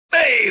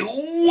Hey,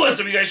 what's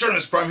up you guys,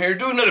 ShartimusPrime here,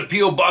 doing another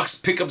P.O. Box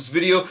Pickups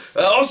video.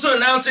 Also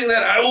announcing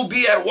that I will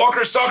be at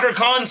Stalker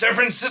Con San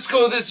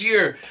Francisco this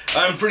year.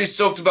 I'm pretty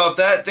stoked about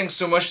that. Thanks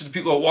so much to the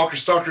people at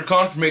Stalker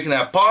Con for making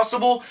that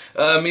possible.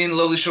 Me and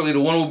lovely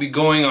Charlita 1 will be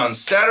going on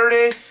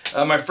Saturday.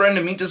 My friend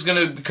Amita's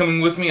going to be coming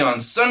with me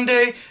on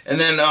Sunday. And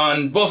then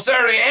on both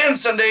Saturday and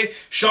Sunday,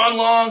 Sean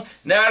Long,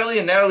 Natalie,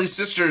 and Natalie's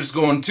sister is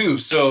going too.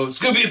 So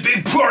it's going to be a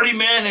big party,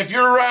 man. If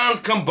you're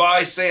around, come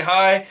by, say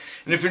hi.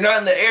 And if you're not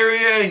in the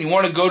area and you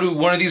want to go to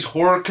one of these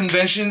horror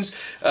conventions,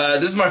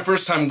 this is my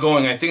first time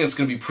going. I think it's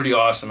going to be pretty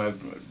awesome.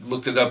 I've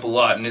looked it up a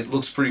lot and it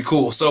looks pretty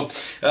cool. So,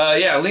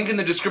 yeah, link in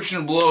the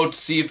description below to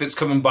see if it's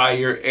coming by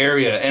your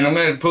area. And I'm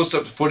going to post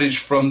up footage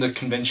from the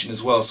convention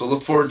as well. So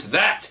look forward to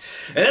that.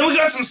 And then we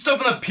got some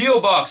stuff in the P.O.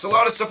 Box. A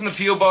lot of stuff in the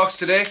P.O. Box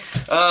today.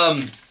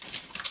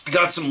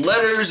 Got some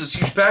letters, this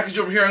huge package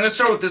over here. I'm going to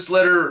start with this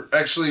letter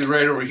actually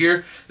right over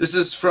here. This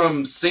is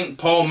from St.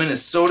 Paul,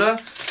 Minnesota.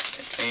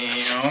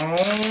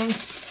 And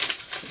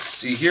let's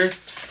see here,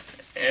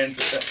 and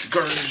put that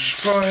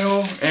garbage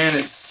pile, and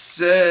it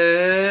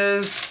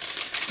says,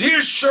 "Dear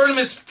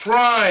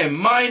ShartimusPrime,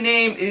 my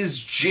name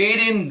is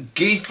Jaden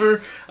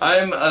Gafer.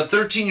 I'm a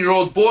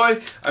 13-year-old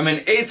boy. I'm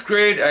in 8th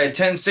grade. I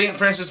attend St.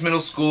 Francis Middle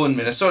School in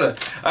Minnesota.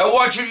 I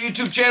watch your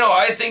YouTube channel.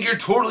 I think you're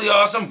totally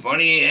awesome,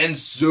 funny, and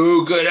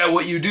so good at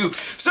what you do.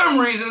 Some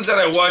reasons that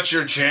I watch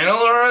your channel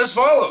are as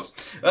follows.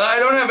 I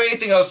don't have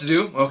anything else to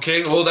do.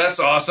 Okay, well, that's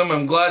awesome.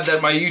 I'm glad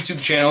that my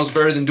YouTube channel is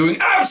better than doing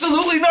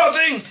absolutely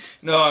nothing.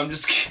 No, I'm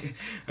just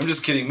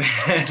kidding,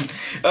 man.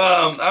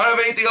 I don't have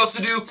anything else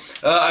to do.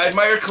 I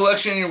admire your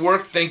collection and your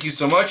work. Thank you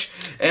so much.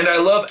 And I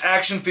love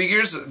action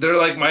figures. They're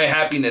like my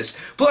happiness.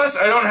 Plus,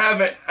 I don't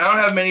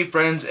have many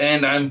friends,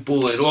 and I'm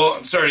bullied. Well,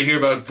 I'm sorry to hear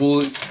about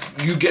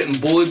you getting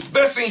bullied. The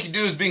best thing you can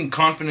do is being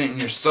confident in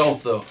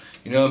yourself, though.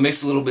 You know, it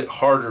makes it a little bit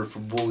harder for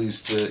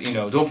bullies to, you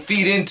know, don't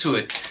feed into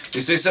it. They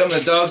say something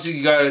that dogs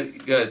you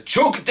gotta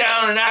choke it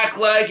down and act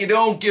like you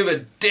don't give a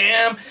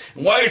damn.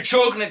 And while you're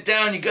choking it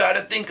down, you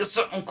gotta think of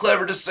something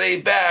clever to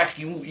say back.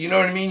 You know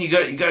what I mean? You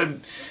gotta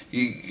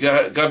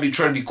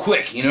try to be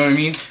quick. You know what I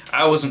mean?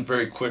 I wasn't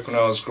very quick when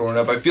I was growing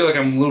up. I feel like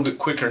I'm a little bit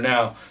quicker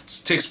now.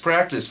 It takes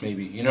practice,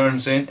 maybe. You know what I'm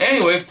saying?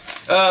 Anyway,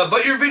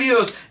 but your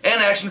videos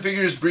and action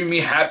figures bring me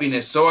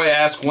happiness. So I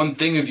ask one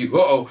thing of you.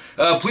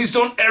 Please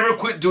don't ever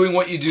quit doing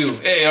what you do.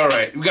 Hey, all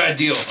right, we got a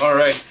deal. All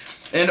right.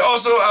 And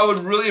also, I would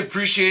really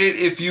appreciate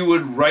it if you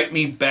would write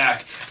me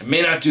back. I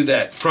may not do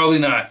that. Probably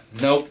not.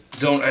 Nope.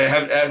 Don't.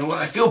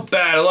 I feel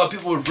bad. A lot of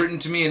people have written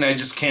to me and I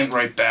just can't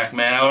write back,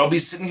 man. I'll be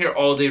sitting here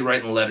all day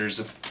writing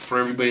letters for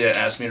everybody that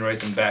asks me to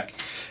write them back.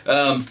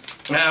 I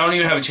don't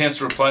even have a chance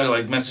to reply to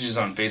like messages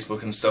on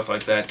Facebook and stuff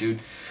like that, dude.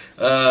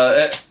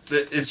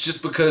 It's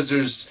just because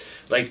there's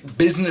like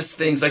business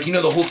things, like, you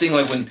know, the whole thing,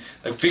 like when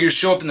like figures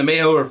show up in the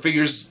mail or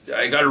figures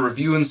I got a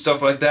review and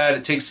stuff like that,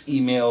 it takes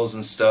emails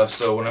and stuff.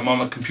 So when I'm on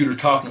my computer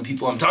talking to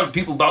people, I'm talking to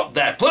people about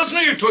that. Plus, New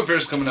York Toy Fair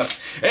is coming up.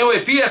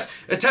 Anyway, P.S.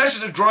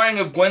 attaches a drawing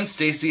of Gwen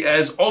Stacy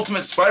as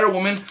Ultimate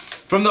Spider-Woman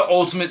from the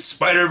Ultimate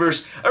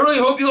Spider-Verse. I really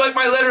hope you like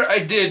my letter. I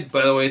did,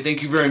 by the way.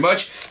 Thank you very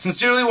much.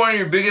 Sincerely, one of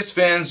your biggest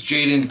fans,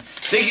 Jaden.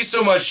 Thank you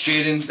so much,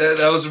 Jaden.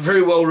 That was a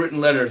very well-written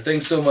letter.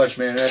 Thanks so much,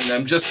 man. And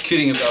I'm just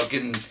kidding about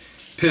getting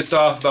pissed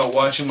off about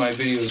watching my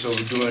videos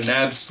over doing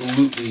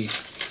absolutely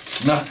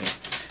nothing.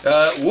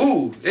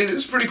 Woo! Hey,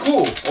 this is pretty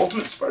cool.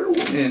 Ultimate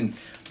Spider-Woman.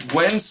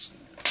 Gwen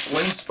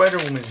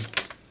Spider-Woman.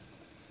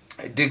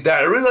 I dig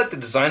that. I really like the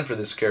design for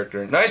this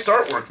character. Nice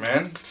artwork,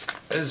 man.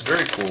 That is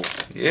very cool.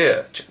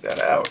 Yeah, check that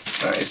out.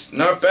 Nice.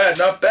 Not bad,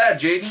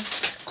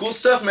 Jaden. Cool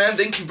stuff, man.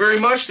 Thank you very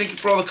much. Thank you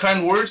for all the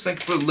kind words.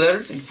 Thank you for the letter.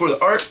 Thank you for the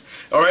art.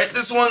 Alright,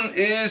 this one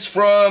is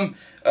from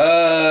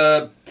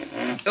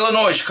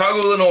Illinois,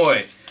 Chicago,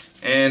 Illinois.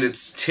 And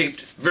it's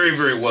taped very,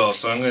 very well.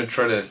 So I'm going to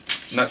try to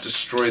not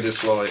destroy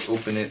this while I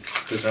open it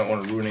because I don't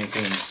want to ruin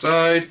anything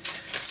inside.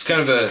 It's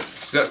kind of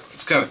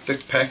it's kind of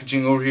thick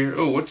packaging over here.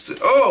 Oh, what's it?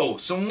 Oh,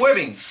 some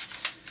webbing.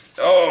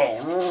 Oh,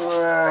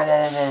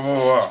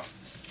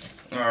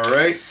 all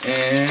right,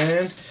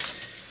 and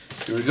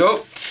here we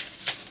go.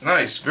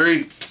 Nice,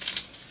 very.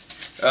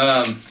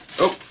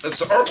 Oh, that's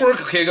the artwork.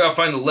 Okay, I gotta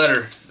find the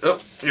letter. Oh,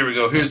 here we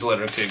go. Here's the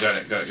letter. Okay, got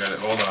it.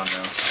 Hold on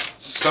now.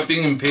 Stop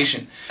being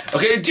impatient.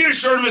 Okay, dear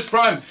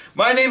ShartimusPrime,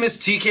 my name is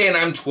TK and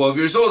I'm 12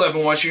 years old. I've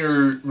been watching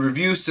your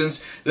review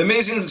since the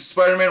Amazing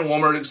Spider-Man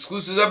Walmart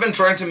exclusives. I've been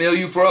trying to mail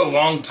you for a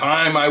long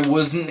time. I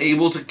wasn't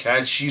able to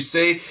catch you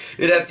say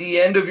it at the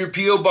end of your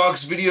P.O.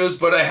 Box videos,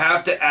 but I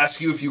have to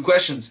ask you a few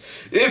questions.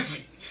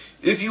 If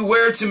you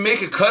were to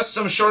make a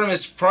custom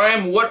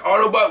ShartimusPrime, what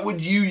Autobot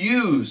would you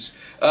use?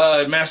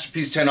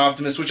 Masterpiece 10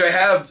 Optimus, which I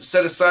have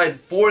set aside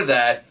for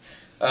that.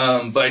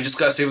 But I just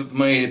gotta save up the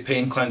money to pay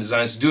Incline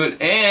Designs to do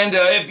it. And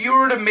if you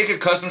were to make a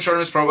custom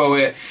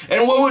ShartimusPrime,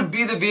 and what would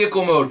be the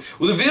vehicle mode?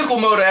 Well, the vehicle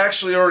mode I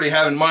actually already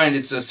have in mind.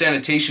 It's a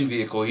sanitation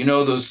vehicle. You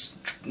know those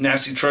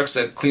nasty trucks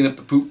that clean up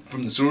the poop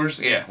from the sewers?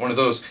 Yeah, one of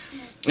those.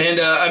 And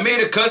I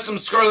made a custom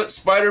Scarlet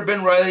Spider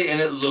Ben Reilly, and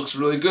it looks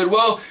really good.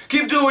 Well,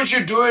 keep doing what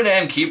you're doing,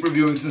 and keep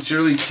reviewing.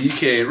 Sincerely,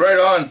 TK. Right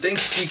on.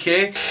 Thanks,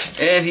 TK.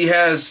 And he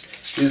has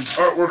his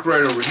artwork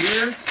right over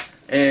here.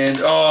 And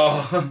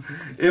oh,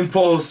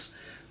 Impulse.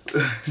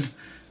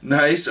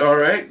 Nice. All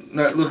right,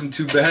 not looking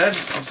too bad.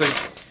 Looks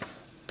like.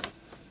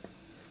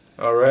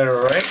 All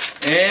right.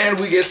 And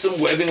we get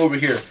some webbing over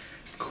here.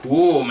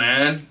 Cool,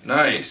 man.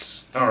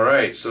 Nice. All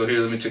right. So here,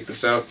 let me take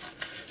this out.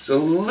 It's a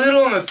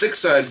little on the thick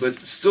side, but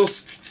still,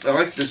 I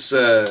like this.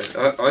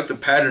 I like the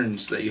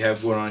patterns that you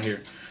have going on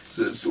here.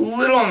 So it's a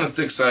little on the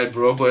thick side,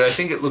 bro, but I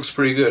think it looks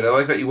pretty good. I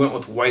like that you went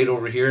with white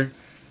over here.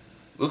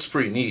 Looks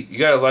pretty neat. You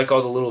gotta like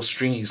all the little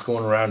stringies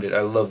going around it.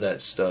 I love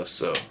that stuff,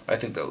 so I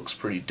think that looks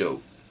pretty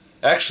dope.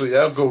 Actually,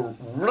 that'll go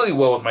really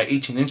well with my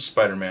 18-inch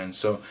Spider-Man.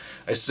 So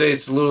I say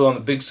it's a little on the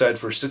big side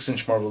for a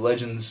 6-inch Marvel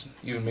Legends,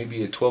 even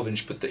maybe a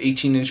 12-inch, but the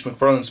 18-inch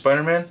McFarlane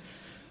Spider-Man,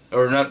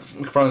 or not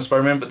McFarlane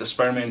Spider-Man, but the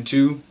Spider-Man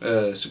 2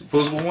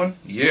 superposable one.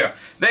 Yeah,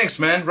 thanks,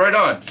 man. Right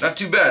on. Not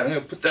too bad. I'm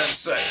gonna put that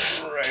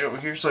aside right over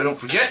here so I don't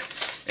forget.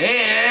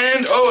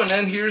 And oh, and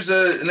then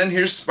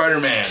here's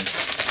Spider-Man.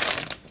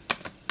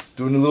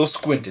 Doing a little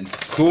squinting.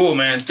 Cool,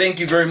 man. Thank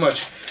you very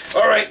much.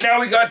 All right, now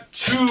we got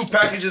 2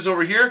 packages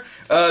over here.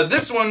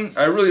 This one,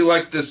 I really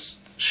like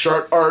this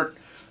Shart art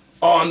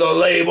on the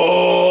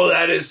label.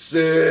 That is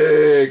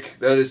sick.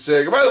 That is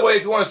sick. By the way,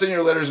 if you want to send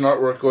your letters and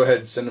artwork, go ahead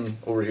and send them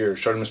over here.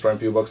 ShartimusPrime,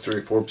 P.O. Box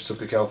 384,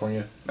 Pacifica,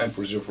 California,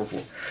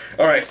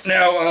 94044. All right,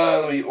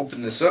 now let me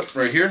open this up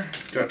right here.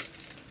 Got,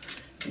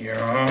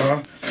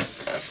 yeah.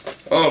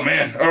 Oh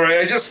man. All right,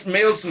 I just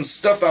mailed some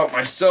stuff out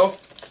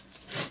myself.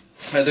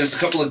 There's a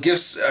couple of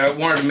gifts I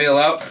wanted to mail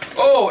out.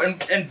 Oh,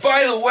 and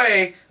by the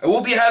way, I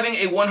will be having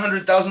a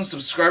 100,000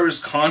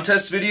 subscribers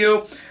contest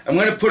video. I'm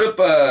going to put up,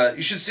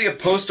 you should see a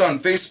post on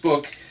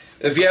Facebook,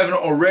 if you haven't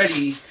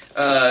already,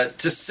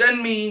 to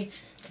send me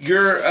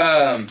your,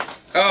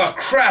 oh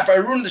crap, I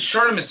ruined the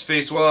Shartimus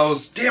face while I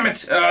was, damn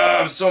it,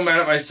 I'm so mad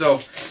at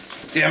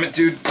myself. Damn it,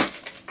 dude.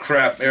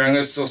 Crap, here, I'm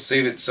going to still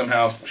save it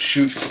somehow.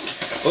 Shoot.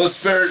 Well,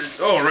 spare,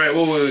 oh right,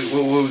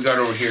 what we got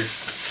over here?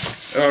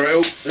 Alright,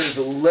 oh, there's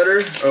a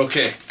letter.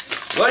 Okay.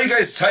 A lot of you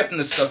guys typing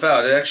this stuff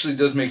out. It actually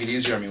does make it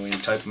easier on me when you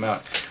type them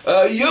out.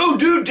 Yo,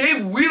 dude,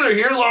 Dave Wheeler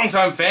here,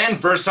 longtime fan,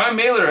 first-time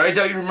mailer. I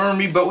doubt you remember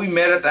me, but we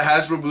met at the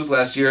Hasbro booth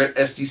last year at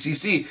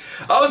SDCC.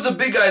 I was the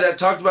big guy that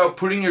talked about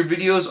putting your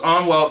videos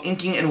on while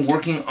inking and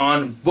working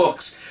on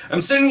books.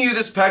 I'm sending you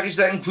this package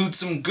that includes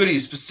some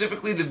goodies,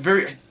 specifically the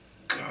very...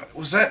 God,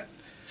 was that...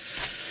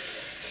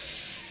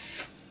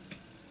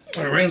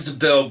 It rings a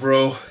bell,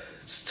 bro.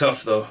 It's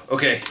tough, though.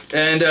 Okay,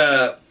 and,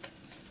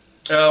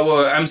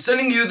 well, I'm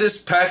sending you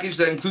this package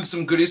that includes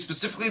some goodies,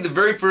 specifically the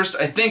very first,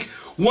 I think,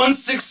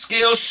 1/6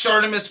 scale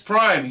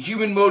ShartimusPrime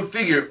human mode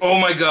figure. Oh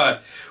my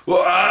god.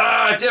 Well,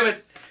 damn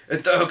it.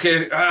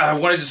 Okay, I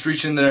want to just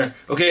reach in there.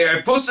 Okay,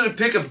 I posted a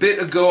pic a bit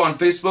ago on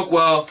Facebook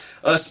while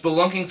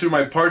spelunking through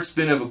my parts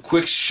bin of a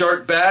quick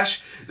Shart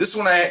bash. This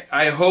one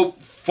I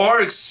hope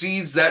far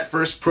exceeds that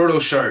first proto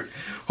Shart.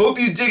 Hope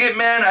you dig it,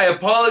 man. I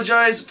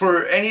apologize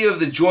for any of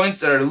the joints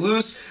that are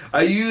loose.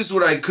 I used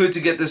what I could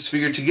to get this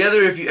figure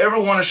together. If you ever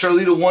want a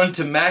Charlita 1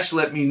 to match,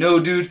 let me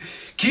know, dude.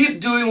 Keep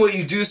doing what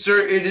you do, sir.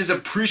 It is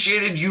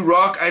appreciated. You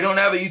rock. I don't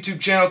have a YouTube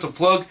channel to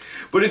plug,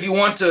 but if you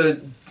want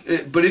to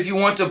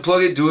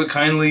plug it, do it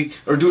kindly,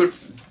 or do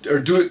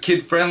it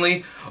kid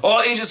friendly.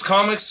 All ages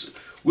comics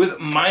with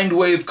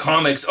Mindwave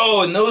Comics.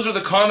 Oh, and those are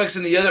the comics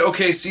in the other.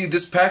 Okay, see,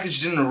 this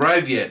package didn't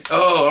arrive yet.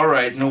 Oh, all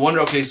right. No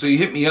wonder. Okay, so you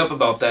hit me up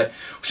about that,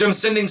 which I'm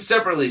sending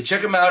separately.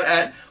 Check them out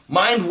at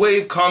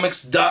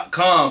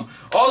mindwavecomics.com.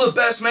 All the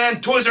best, man.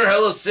 Toys are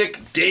hella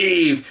sick,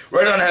 Dave.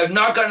 Right on. I have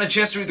not gotten a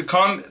chance to read the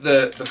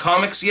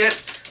comics yet,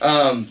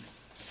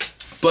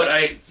 but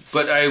I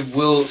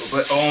will.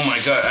 But oh my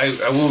god,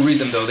 I will read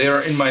them though. They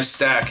are in my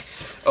stack.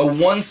 A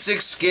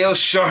 1/6 scale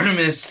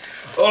Shartimus.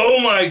 Oh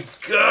my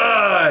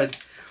god.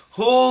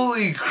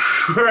 Holy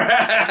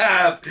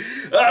crap!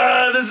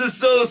 This is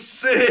so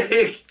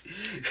sick!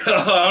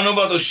 I don't know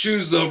about those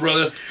shoes though,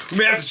 brother. We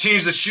may have to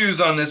change the shoes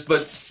on this,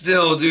 but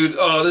still, dude.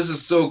 Oh, this is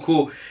so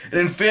cool. An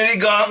Infinity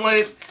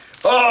Gauntlet.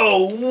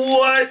 Oh,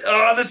 what?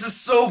 Oh, this is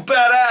so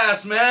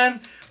badass,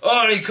 man.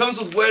 Oh, and he comes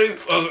with wet.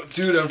 Oh,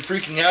 dude, I'm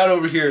freaking out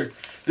over here.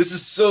 This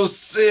is so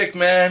sick,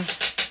 man.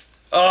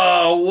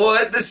 Oh,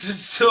 what? This is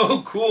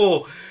so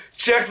cool.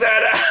 Check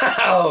that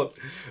out.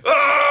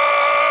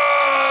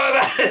 Oh,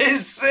 that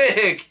is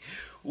sick.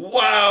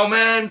 Wow,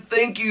 man.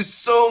 Thank you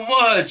so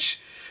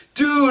much.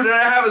 Dude, and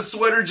I have a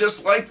sweater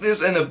just like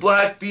this and a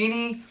black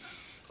beanie.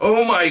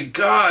 Oh my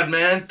god,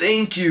 man.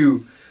 Thank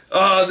you.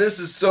 Oh, this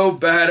is so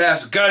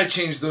badass. Gotta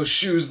change those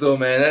shoes though,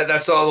 man.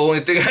 That's all the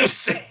only thing I'm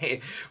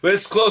saying. But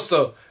it's close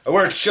though. I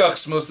wear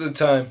Chucks most of the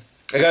time.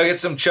 I gotta get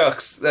some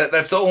Chucks.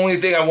 That's the only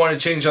thing I want to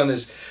change on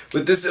this.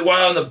 But this is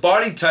while the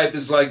body type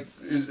is like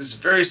is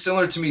very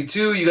similar to me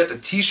too. You got the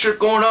t-shirt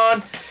going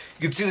on.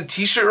 You can see the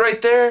t-shirt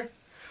right there.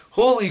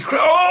 Holy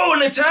crap. Oh,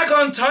 an Attack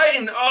on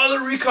Titan. Oh,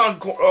 the Recon.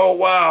 Oh,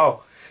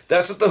 wow.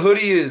 That's what the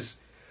hoodie is.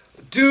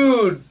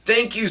 Dude,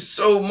 thank you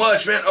so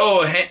much, man.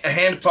 Oh, a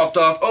hand popped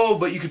off. Oh,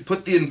 but you could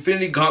put the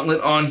Infinity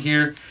Gauntlet on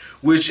here,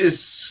 which is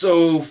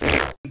so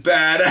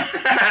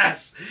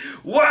badass.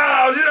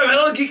 Wow, dude, I'm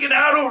hella geeking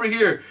out over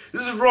here.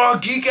 This is raw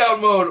geek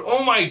out mode.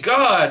 Oh my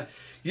god.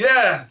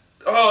 Yeah.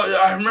 Oh,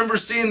 I remember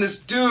seeing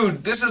this.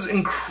 Dude, this is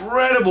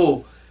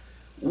incredible.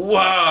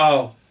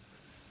 Wow.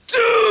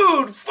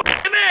 Dude,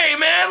 fucking A,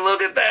 man.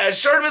 Look at that.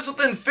 Shartimus with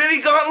the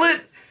Infinity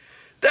Gauntlet.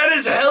 That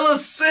is hella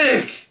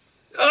sick.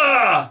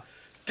 Ah,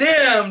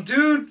 damn,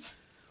 dude.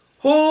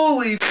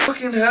 Holy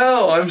fucking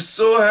hell. I'm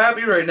so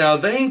happy right now.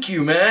 Thank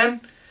you,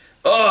 man.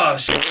 Oh,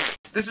 shit.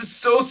 This is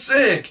so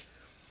sick.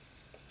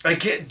 I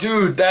can't,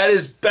 dude, that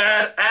is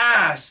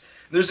badass.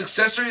 There's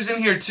accessories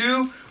in here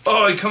too.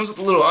 Oh, he comes with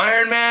a little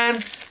Iron Man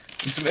and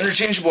some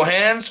interchangeable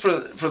hands for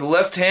the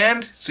left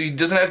hand, so he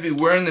doesn't have to be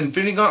wearing the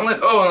Infinity Gauntlet.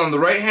 Oh, and on the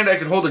right hand I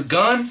can hold a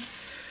gun.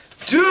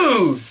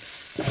 Dude,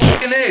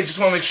 fucking A. Just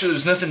want to make sure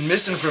there's nothing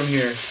missing from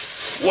here.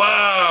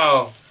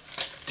 Wow.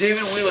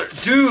 David Wheeler.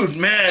 Dude,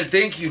 man,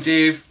 thank you,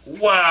 Dave.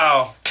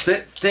 Wow.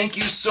 Thank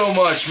you so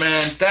much,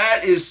 man.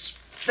 That is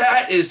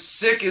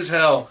sick as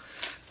hell.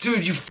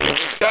 Dude, you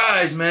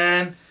guys,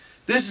 man.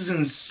 This is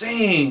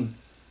insane.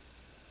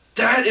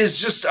 That is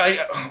just,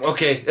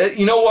 okay,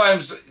 you know why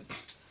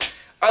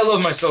I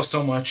love myself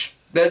so much.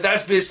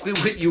 That's basically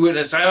what you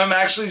witness. I'm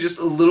actually just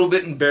a little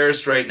bit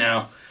embarrassed right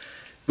now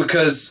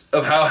because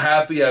of how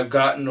happy I've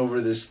gotten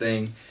over this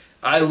thing.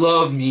 I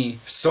love me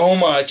so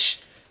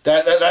much.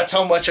 That's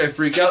how much I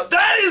freak out.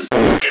 That is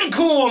fucking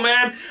cool,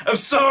 man. I'm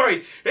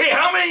sorry. Hey,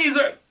 how many of you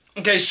got...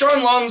 Okay,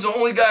 Sean Long's the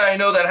only guy I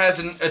know that has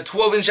a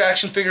 12-inch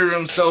action figure of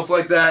himself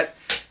like that.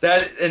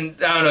 And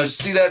I don't know,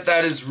 see that?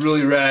 That is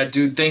really rad,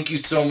 dude. Thank you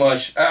so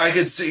much. I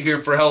could sit here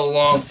for hella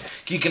long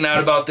geeking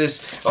out about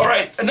this.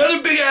 Alright,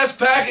 another big-ass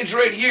package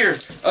right here.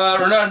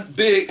 Or not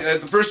big, the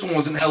first one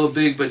wasn't hella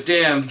big, but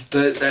damn,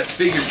 that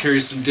figure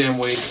carries some damn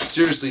weight.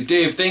 Seriously,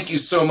 Dave, thank you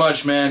so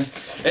much, man.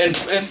 And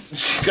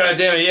god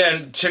damn it, yeah,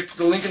 and check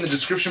the link in the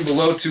description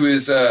below to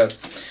his,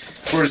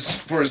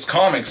 for his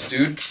comics,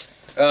 dude.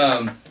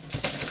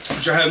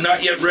 Which I have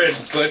not yet read,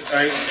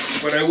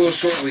 but I will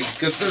shortly.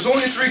 Because there's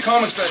only 3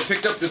 comics that I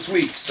picked up this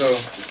week, so it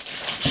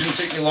shouldn't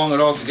take me long at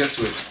all to get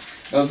to it.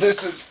 Now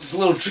this is a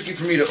little tricky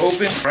for me to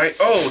open, right?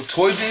 Oh,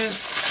 Toy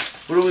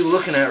Biz. What are we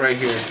looking at right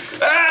here?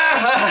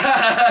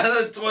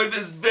 Ah, the Toy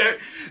Biz Bear,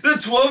 the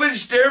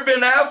 12-inch Dare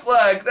Ben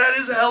Affleck. That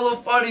is hella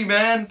funny,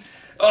 man.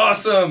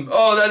 Awesome.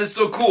 Oh, that is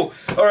so cool.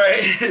 All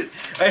right,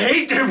 I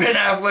hate Dare Ben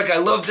Affleck. I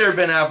love Dare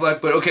Ben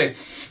Affleck, but okay.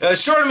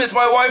 Shartimus,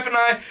 my wife and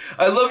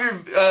I love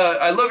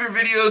your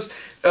videos.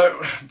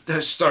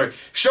 Sorry,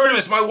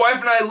 Shartimus, my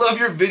wife and I love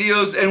your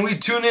videos, and we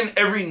tune in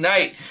every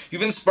night.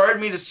 You've inspired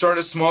me to start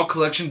a small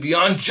collection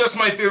beyond just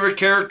my favorite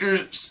character,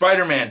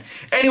 Spider-Man.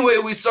 Anyway,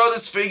 we saw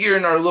this figure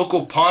in our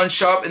local pawn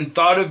shop and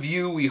thought of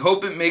you. We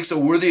hope it makes a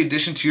worthy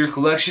addition to your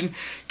collection.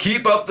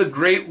 Keep up the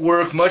great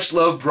work. Much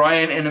love,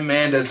 Brian and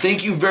Amanda.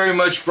 Thank you very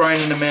much,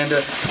 Brian and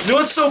Amanda. You know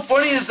what's so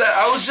funny is that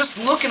I was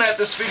just looking at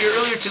this figure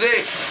earlier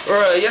today,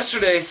 or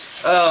yesterday,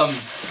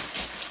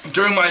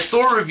 during my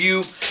Thor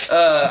review.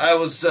 I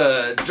was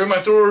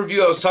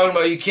talking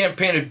about you can't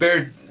paint a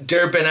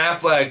Dare Ben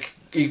Affleck.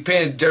 You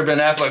painted Dare Ben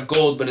Affleck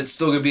gold, but it's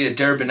still gonna be a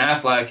Dare Ben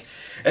Affleck.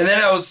 And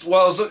then I was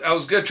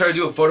gonna try to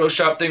do a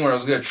Photoshop thing where I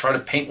was gonna try to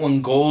paint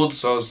one gold.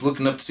 So I was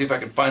looking up to see if I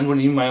could find one.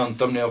 Even my own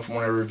thumbnail from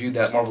when I reviewed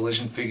that Marvel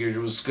Legend figure, it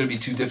was gonna be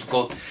too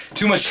difficult,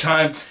 too much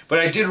time. But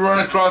I did run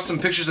across some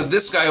pictures of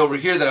this guy over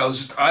here that I was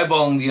just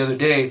eyeballing the other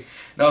day,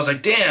 and I was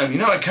like, damn, you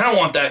know, I kind of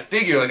want that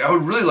figure. Like, I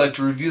would really like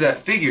to review that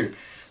figure.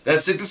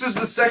 That's it. This is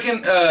the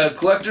second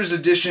collector's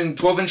edition,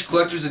 12-inch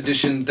collector's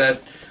edition that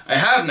I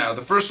have now.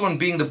 The first one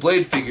being the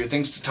Blade figure,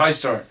 thanks to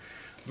TyStar.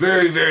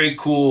 Very, very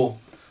cool.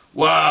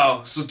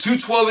 Wow. So 2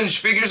 12-inch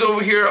figures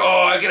over here.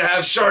 Oh, I could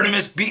have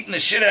Shartimus beating the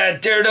shit out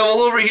of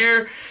Daredevil over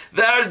here.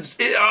 That's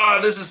it. Oh,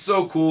 this is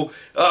so cool.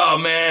 Oh,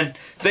 man.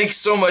 Thanks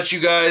so much, you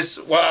guys.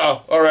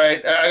 Wow. All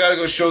right. I got to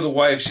go show the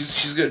wife.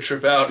 She's going to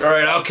trip out. All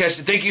right. I'll catch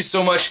you. Thank you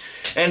so much.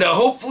 And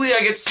hopefully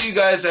I get to see you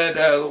guys at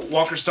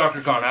Walker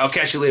Stalker Con. I'll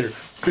catch you later.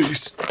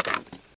 Peace.